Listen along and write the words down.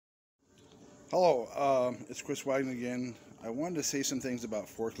Hello, it's Chris Wagner again. I wanted to say some things about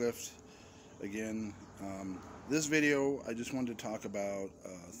forklift again. This video, I just wanted to talk about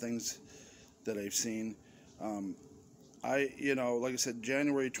things that I've seen. Um, like I said,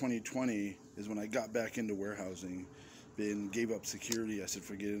 January 2020 is when I got back into warehousing. Gave up security. I said,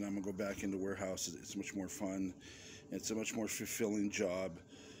 forget it. I'm gonna go back into warehouse. It's much more fun. It's a much more fulfilling job.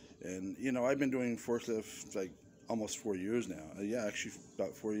 And I've been doing forklift like almost 4 years now. Yeah, actually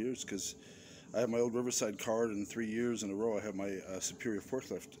about 4 years because I have my old Riverside card, and 3 years in a row I have my Superior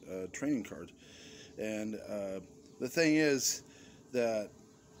Forklift training card. And the thing is that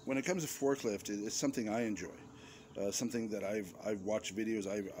when it comes to forklift, it's something I enjoy. Something that I've watched videos.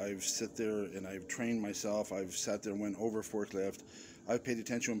 I've sit there and I've trained myself. I've sat there and went over forklift. I've paid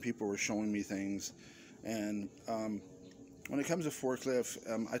attention when people were showing me things. And when it comes to forklift,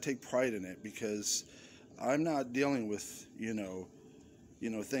 I take pride in it because I'm not dealing with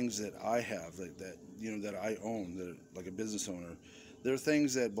things that I have, like that that I own, that like a business owner. There are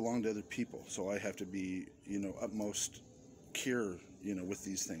things that belong to other people, so I have to be utmost care with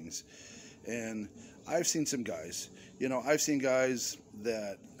these things. And I've seen some guys, I've seen guys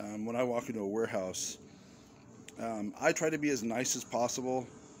that when I walk into a warehouse, I try to be as nice as possible.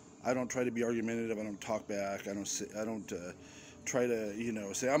 I don't try to be argumentative. I don't talk back. I don't try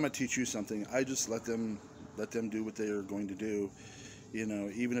to say I'm gonna teach you something. I just let them do what they are going to do.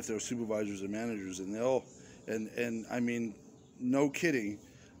 Even if they're supervisors or managers, and I mean, no kidding,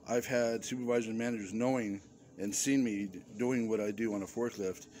 I've had supervisors and managers knowing and seen me doing what I do on a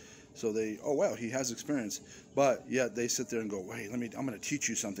forklift, so oh wow, he has experience, but yet they sit there and go, wait, I'm going to teach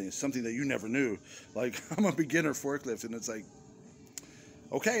you something. It's something that you never knew. Like, I'm a beginner forklift, and it's like,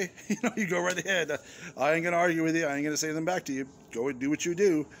 okay, you go right ahead. I ain't going to argue with you. I ain't going to say them back to you. Go and do what you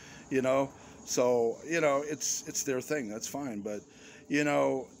do, So, it's their thing. That's fine. But,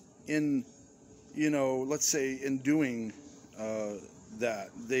 in, let's say in doing that,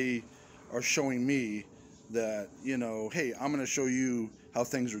 they are showing me that, hey, I'm going to show you how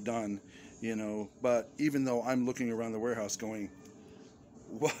things are done, but even though I'm looking around the warehouse going,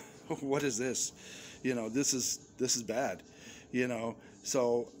 what is this? This is bad,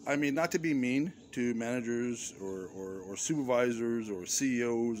 So, I mean, not to be mean to managers or supervisors or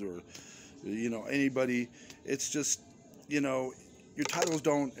CEOs or, anybody. It's just, your titles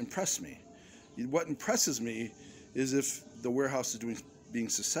don't impress me. What impresses me is if the warehouse is being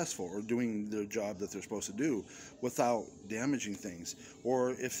successful or doing their job that they're supposed to do without damaging things,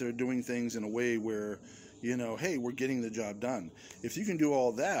 or if they're doing things in a way where, hey, we're getting the job done. If you can do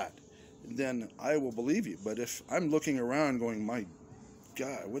all that, then I will believe you. But if I'm looking around going, my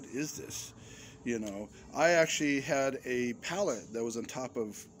God, what is this? I actually had a pallet that was on top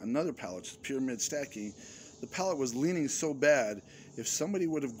of another pallet, just pyramid stacking. The pallet was leaning so bad, if somebody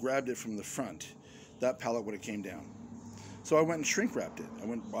would have grabbed it from the front, that pallet would have came down. So I went and shrink wrapped it.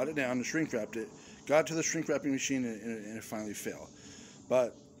 Brought it down and shrink wrapped it, got to the shrink wrapping machine, and it finally fell.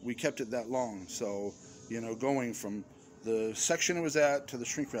 But we kept it that long, so going from the section it was at to the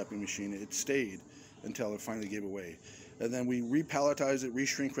shrink wrapping machine, it stayed until it finally gave away. And then we repalletized it,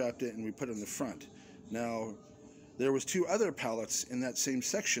 re-shrink wrapped it, and we put it in the front. Now, there was 2 other pallets in that same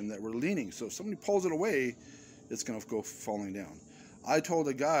section that were leaning, so if somebody pulls it away, it's going to go falling down. I told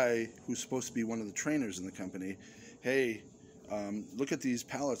a guy who's supposed to be one of the trainers in the company, hey, look at these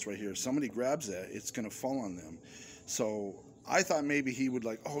pallets right here. If somebody grabs that, it's going to fall on them. So I thought maybe he would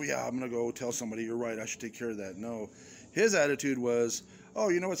oh yeah, I'm going to go tell somebody, you're right, I should take care of that. No, his attitude was, oh,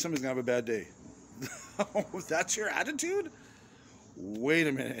 you know what, somebody's going to have a bad day. Oh, that's your attitude? Wait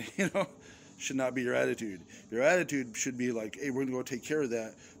a minute, should not be your attitude. Your attitude should be like, hey, we're going to go take care of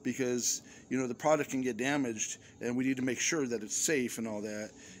that because, the product can get damaged and we need to make sure that it's safe and all that.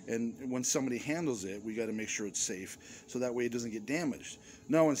 And when somebody handles it, we got to make sure it's safe so that way it doesn't get damaged.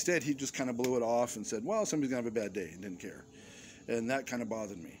 No, instead, he just kind of blew it off and said, well, somebody's going to have a bad day, and didn't care. And that kind of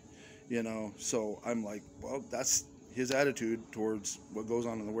bothered me, So I'm like, well, that's his attitude towards what goes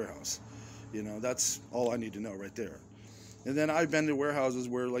on in the warehouse. That's all I need to know right there. And then I've been to warehouses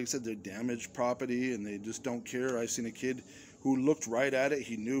where, like I said, they're damaged property and they just don't care. I've seen a kid who looked right at it.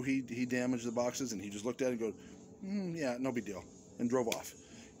 He knew he damaged the boxes, and he just looked at it and goes, yeah, no big deal, and drove off.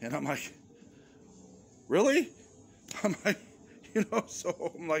 And I'm like, really? I'm like,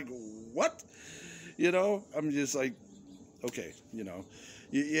 so I'm like, what? I'm just like, okay,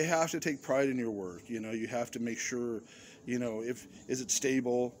 you have to take pride in your work. You have to make sure, is it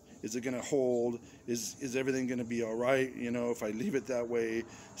stable? Is it going to hold? Is everything going to be all right? If I leave it that way,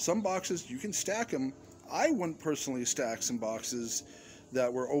 some boxes you can stack them. I wouldn't personally stack some boxes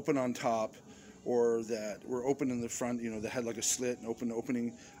that were open on top or that were open in the front, that had like a slit and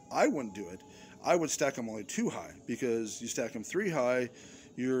opening. I wouldn't do it. I would stack them only 2 high, because you stack them 3 high,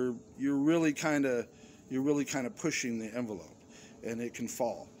 you're really kind of pushing the envelope, and it can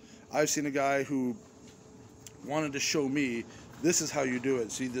fall. I've seen a guy who wanted to show me, this is how you do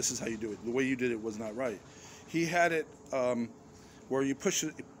it. See, this is how you do it. The way you did it was not right. He had it where you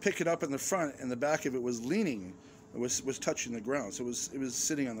pick it up in the front, and the back of it was leaning. It was touching the ground, so it was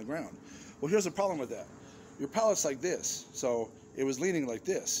sitting on the ground. Well, here's the problem with that. Your pallet's like this, so it was leaning like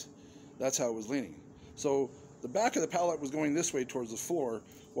this. That's how it was leaning. So the back of the pallet was going this way towards the floor,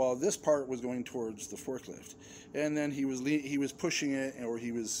 while this part was going towards the forklift. And then he was pushing it, or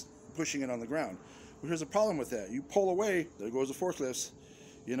he was pushing it on the ground. Well, here's the problem with that. You pull away, there goes the forklifts.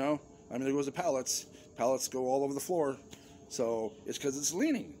 You know, I mean, there goes the pallets. Pallets go all over the floor. So it's because it's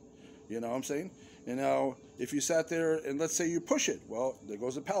leaning. You know what I'm saying? And now, if you sat there and let's say you push it, well, there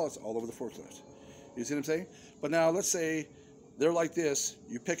goes the pallets all over the forklift. You see what I'm saying? But now, let's say they're like this.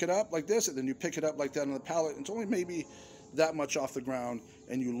 You pick it up like this, and then you pick it up like that on the pallet. It's only maybe that much off the ground,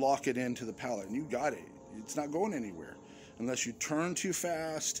 and you lock it into the pallet, and you got it. It's not going anywhere. Unless you turn too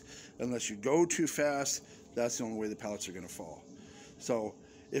fast, unless you go too fast, that's the only way the pallets are going to fall. So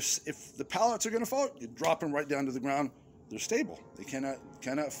if the pallets are going to fall, you drop them right down to the ground. They're stable. They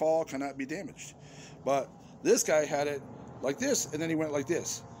cannot fall, cannot be damaged. But this guy had it like this, and then he went like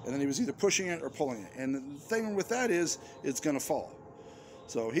this. And then he was either pushing it or pulling it. And the thing with that is, it's going to fall.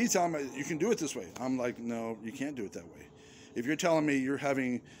 So he's telling me, you can do it this way. I'm like, no, you can't do it that way. If you're telling me you're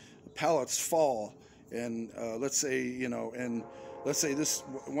having pallets fall, and let's say, you know, and let's say this,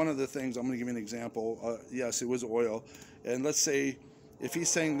 one of the things, I'm going to give you an example. Yes, it was oil. And let's say if he's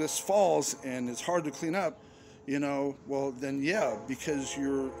saying this falls and it's hard to clean up, you know, well, then yeah, because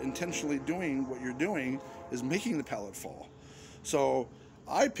you're intentionally doing what you're doing is making the pallet fall. So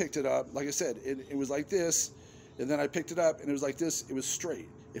I picked it up, like I said, it was like this, and then I picked it up and it was like this, it was straight.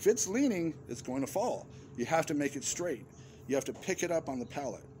 If it's leaning, it's going to fall. You have to make it straight. You have to pick it up on the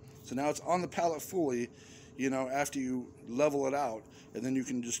pallet. So now it's on the pallet fully, you know, after you level it out, and then you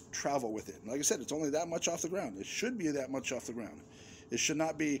can just travel with it. And like I said, it's only that much off the ground. It should be that much off the ground. It should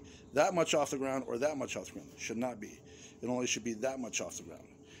not be that much off the ground or that much off the ground. It should not be. It only should be that much off the ground.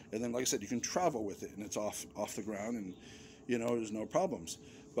 And then, like I said, you can travel with it, and it's off the ground, and, you know, there's no problems.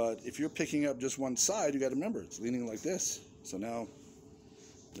 But if you're picking up just one side, you got to remember, it's leaning like this. So now,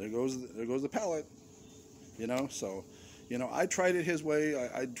 there goes the pallet, you know. So, you know, I tried it his way.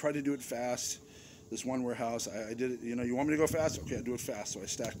 I tried to do it fast. This one warehouse, I did it, you know, you want me to go fast? Okay, I do it fast. So I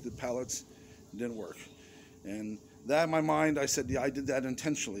stacked the pallets. It didn't work. And that, in my mind, I said, yeah, I did that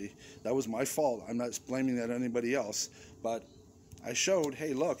intentionally. That was my fault. I'm not blaming that on anybody else. But I showed,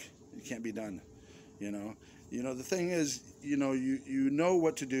 hey, look, it can't be done, you know. You know, the thing is, you know, you know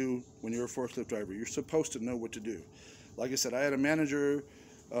what to do when you're a forklift driver. You're supposed to know what to do. Like I said, I had a manager,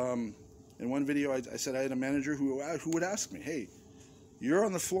 in one video, I said I had a manager who would ask me, hey, you're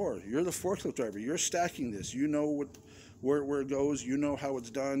on the floor, you're the forklift driver, you're stacking this, you know where it goes, you know how it's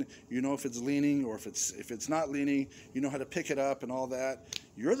done, you know if it's leaning or if it's not leaning, you know how to pick it up and all that.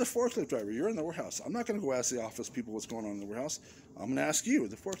 You're the forklift driver, you're in the warehouse. I'm not going to go ask the office people what's going on in the warehouse. I'm going to ask you,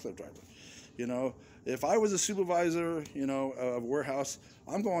 the forklift driver. You know, if I was a supervisor, you know, of a warehouse,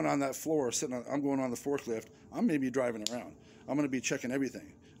 I'm going on that floor, I'm going on the forklift, I'm going to be driving around. I'm going to be checking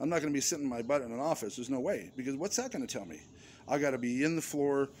everything. I'm not going to be sitting my butt in an office. There's no way, because what's that going to tell me? I got to be in the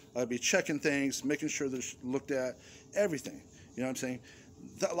floor. I'll be checking things, making sure they're looked at, everything. You know what I'm saying?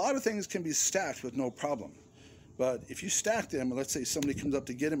 A lot of things can be stacked with no problem. But if you stack them, and let's say somebody comes up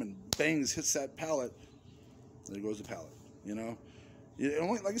to get them and bangs, hits that pallet, there goes the pallet, you know? It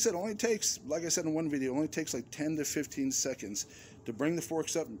only, like I said, only takes, like I said in one video, it only takes like 10 to 15 seconds to bring the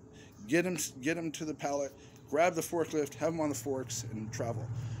forks up, get them to the pallet, grab the forklift, have them on the forks, and travel.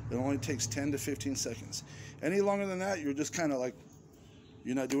 It only takes 10 to 15 seconds. Any longer than that, you're just kind of like,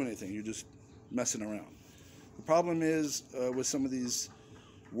 you're not doing anything. You're just messing around. The problem is with some of these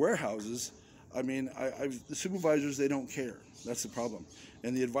warehouses, I mean, the supervisors, they don't care. That's the problem.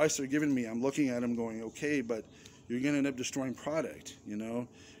 And the advice they're giving me, I'm looking at them going, okay, but you're going to end up destroying product, you know?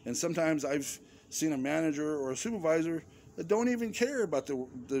 And sometimes I've seen a manager or a supervisor that don't even care about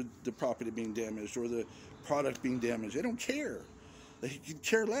the property being damaged or the product being damaged. They don't care. They could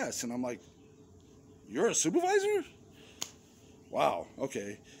care less. And I'm like, you're a supervisor? Wow,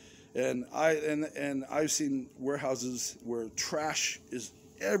 okay. And I've seen warehouses where trash is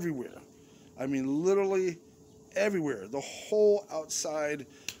everywhere. I mean, literally everywhere. The whole outside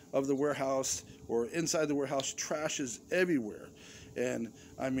of the warehouse or inside the warehouse, trash is everywhere. And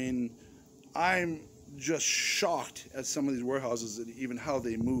I mean, I'm just shocked at some of these warehouses and even how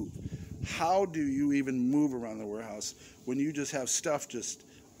they move. How do you even move around the warehouse when you just have stuff just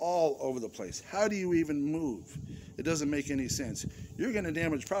all over the place. How do you even move? It doesn't make any sense. You're going to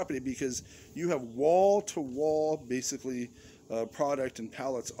damage property because you have wall-to-wall, basically, product and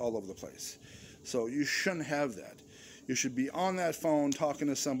pallets all over the place. So you shouldn't have that. You should be on that phone talking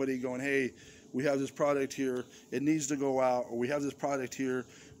to somebody going, hey, we have this product here, it needs to go out, or we have this product here,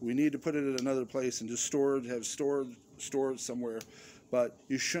 we need to put it at another place and just store it somewhere. But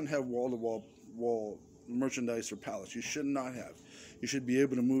you shouldn't have wall merchandise or pallets. You should not have. You should be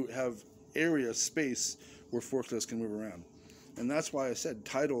able to have area, space where forklifts can move around. And that's why I said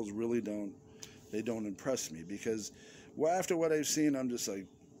titles really don't impress me, because after what I've seen, I'm just like,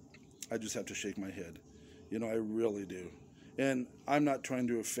 I just have to shake my head. You know, I really do. And I'm not trying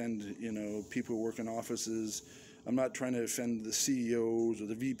to offend, you know, people who work in offices. I'm not trying to offend the CEOs or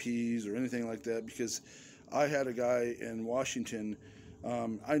the VPs or anything like that, because I had a guy in Washington.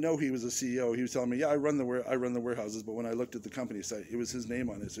 I know he was a CEO. He was telling me, yeah, I run the warehouses, but when I looked at the company site, it was his name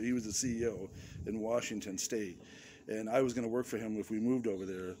on it. So he was the CEO in Washington State. And I was going to work for him if we moved over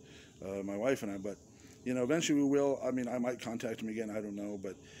there, my wife and I. But, you know, eventually we will. I mean, I might contact him again. I don't know.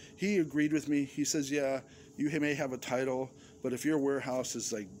 But he agreed with me. He says, yeah, you may have a title, but if your warehouse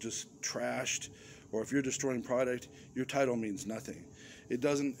is like just trashed, or if you're destroying product, your title means nothing. It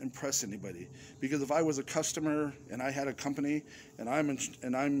doesn't impress anybody. Because if I was a customer and I had a company and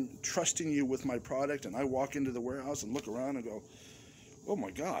I'm trusting you with my product, and I walk into the warehouse and look around and go, oh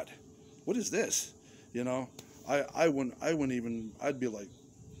my God, what is this? You know, I wouldn't even, I'd be like,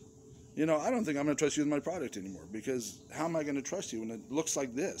 you know, I don't think I'm going to trust you with my product anymore, because how am I going to trust you when it looks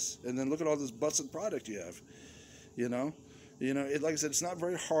like this? And then look at all this busted product you have. You know, like I said, it's not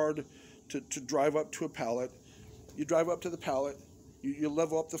very hard to drive up to a pallet. You drive up to the pallet, you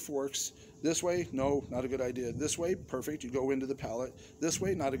level up the forks. This way, no, not a good idea. This way, perfect. You go into the pallet. This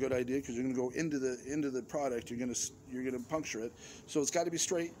way, not a good idea, because you're going to go into the product. You're going to puncture it. So it's got to be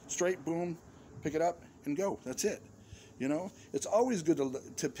straight, boom, pick it up and go. That's it. You know, it's always good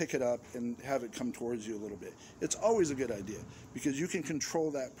to pick it up and have it come towards you a little bit. It's always a good idea, because you can control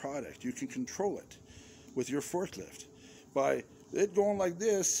that product. You can control it with your forklift. By it going like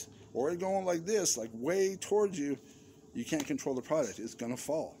this or it going like this, like way towards you, you can't control the product. It's going to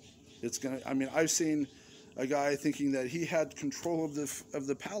fall. I mean, I've seen a guy thinking that he had control of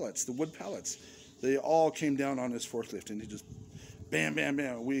the pallets, the wood pallets. They all came down on his forklift, and he just bam, bam,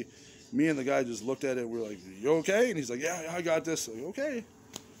 bam. Me and the guy just looked at it. We're like, you okay? And he's like, yeah, I got this. Like, okay.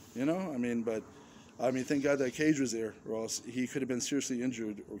 You know, I mean, thank God that cage was there, or else he could have been seriously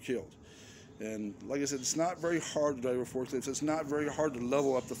injured or killed. And like I said, it's not very hard to drive a forklift. It's not very hard to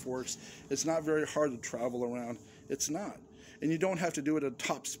level up the forks. It's not very hard to travel around. It's not. And you don't have to do it at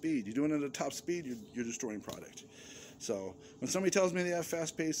top speed. You do it at a top speed, you're destroying product. So when somebody tells me they have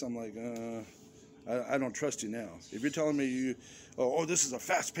fast pace, I'm like, I don't trust you now. If you're telling me this is a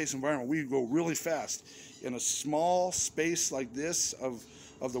fast-paced environment, we go really fast in a small space like this of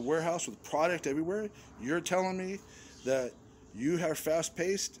the warehouse with product everywhere, you're telling me that you have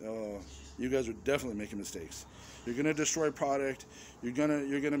fast-paced, you guys are definitely making mistakes. You're going to destroy product. You're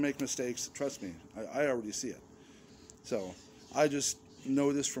gonna make mistakes. Trust me, I already see it. So I just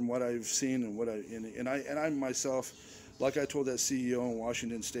know this from what I've seen and I myself, like I told that CEO in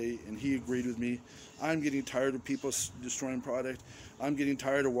Washington State, and he agreed with me. I'm getting tired of people destroying product. I'm getting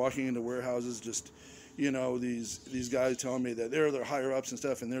tired of walking into warehouses, just, you know, these guys telling me that they're higher ups and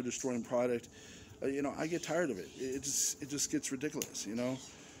stuff, and they're destroying product. You know, I get tired of it. It just gets ridiculous. You know,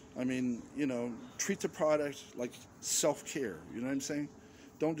 I mean, you know, treat the product like self-care. You know what I'm saying?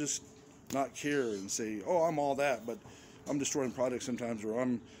 Don't just not care and say, oh, I'm all that, but I'm destroying products sometimes, or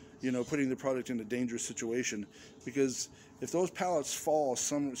I'm, you know, putting the product in a dangerous situation. Because if those pallets fall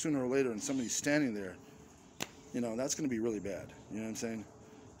sooner or later and somebody's standing there, you know, that's going to be really bad. You know what I'm saying?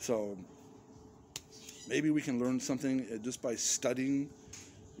 So maybe we can learn something just by studying,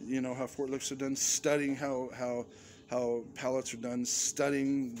 you know, how forklifts are done, studying how pallets are done,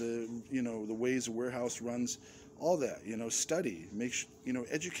 studying the ways a warehouse runs, all that, you know, study,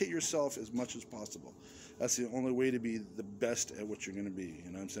 educate yourself as much as possible. That's the only way to be the best at what you're going to be,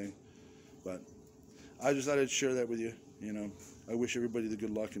 you know what I'm saying? But I just thought I'd share that with you, you know. I wish everybody the good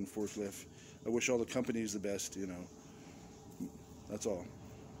luck in forklift. I wish all the companies the best, you know. That's all.